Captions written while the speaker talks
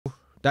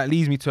that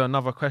leads me to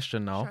another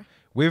question now. Sure.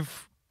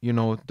 With, you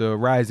know, the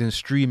rise in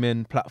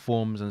streaming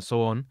platforms and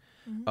so on,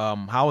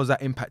 how has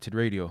that impacted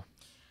radio?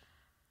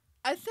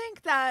 I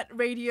think that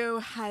radio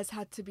has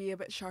had to be a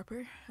bit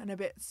sharper and a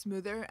bit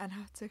smoother and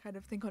have to kind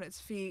of think on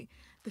its feet.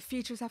 The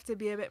features have to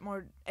be a bit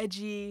more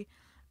edgy,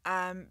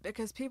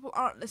 because people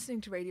aren't listening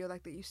to radio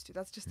like they used to.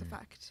 That's just a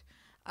fact.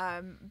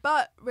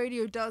 But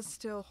radio does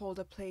still hold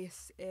a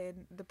place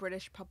in the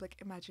British public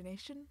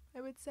imagination,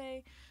 I would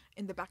say,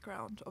 in the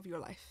background of your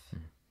life.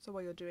 So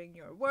while you're doing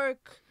your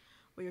work,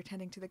 while you're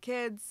tending to the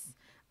kids,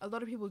 a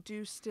lot of people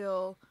do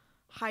still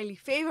highly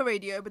favor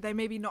radio, but they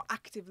maybe not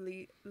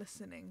actively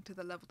listening to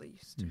the level they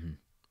used to.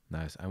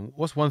 Nice. And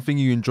what's one thing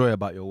you enjoy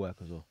about your work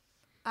as well?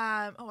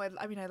 I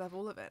mean, I love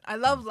all of it. I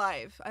love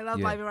live. I love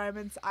live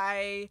environments.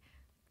 I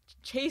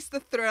chase the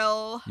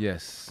thrill.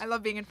 Yes. I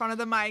love being in front of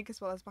the mic as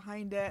well as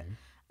behind it.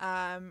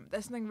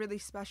 There's something really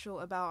special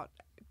about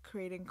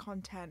creating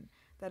content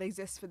that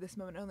exists for this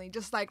moment only.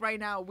 Just like right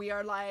now, we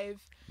are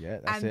live. Yeah,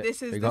 that's and it.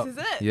 this is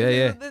it.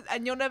 Yeah,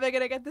 And you're never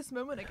gonna get this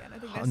moment again. I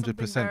think there's 100%.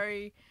 something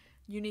very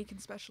unique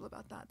and special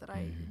about that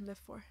I live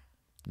for.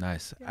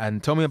 Nice. Yeah.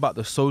 And tell me about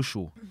the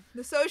social.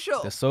 The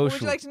social. The social. What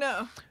would you like to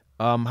know?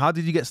 How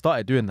did you get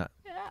started doing that?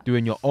 Yeah.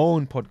 Doing your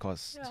own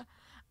podcast? Yeah.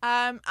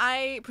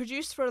 I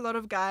produced for a lot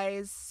of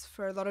guys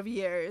for a lot of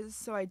years.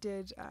 So I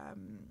did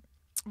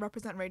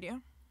Represent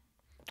Radio.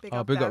 Big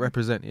up Big up them.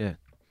 Represent, yeah.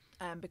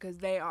 Because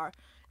they are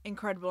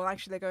incredible.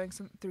 Actually, they're going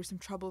through some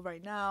trouble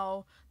right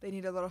now. They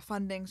need a lot of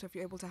funding. So if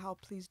you're able to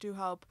help, please do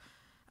help.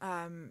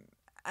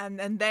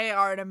 And they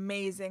are an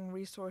amazing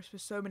resource for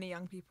so many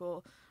young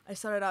people. I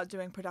started out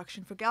doing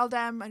production for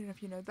Geldem. I don't know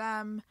if you know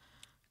them,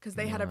 because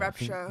they had a rep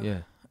show.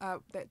 Yeah.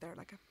 They're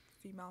like a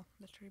female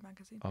literary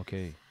magazine.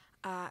 Okay.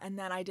 And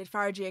then I did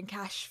Faraji and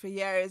Cash for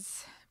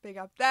years. Big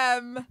up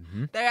them.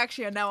 They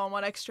actually are now on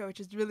One Extra, which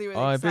is really,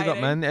 really exciting. Big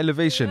up, man.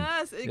 Elevation.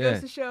 Yes, it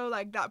goes to show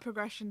like that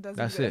progression does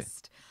That's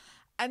exist.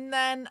 And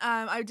then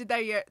I did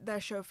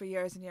their show for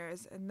years and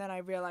years. And then I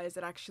realized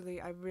that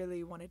actually I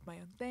really wanted my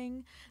own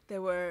thing.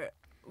 There were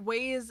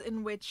ways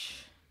in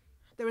which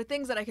there were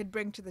things that I could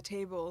bring to the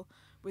table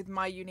with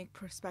my unique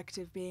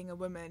perspective being a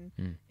woman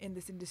in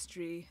this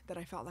industry that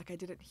I felt like I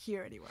didn't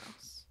hear anywhere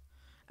else.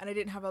 And I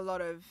didn't have a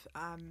lot of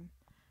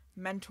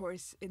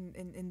mentors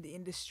in the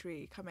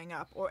industry coming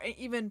up, or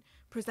even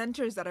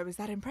presenters that I was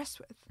that impressed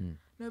with.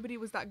 Nobody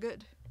was that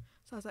good.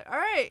 So I was like, all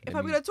right, if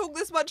I'm going to talk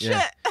this much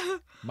shit,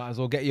 might as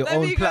well get your let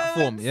own me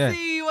platform. go and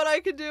see what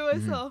I could do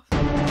myself.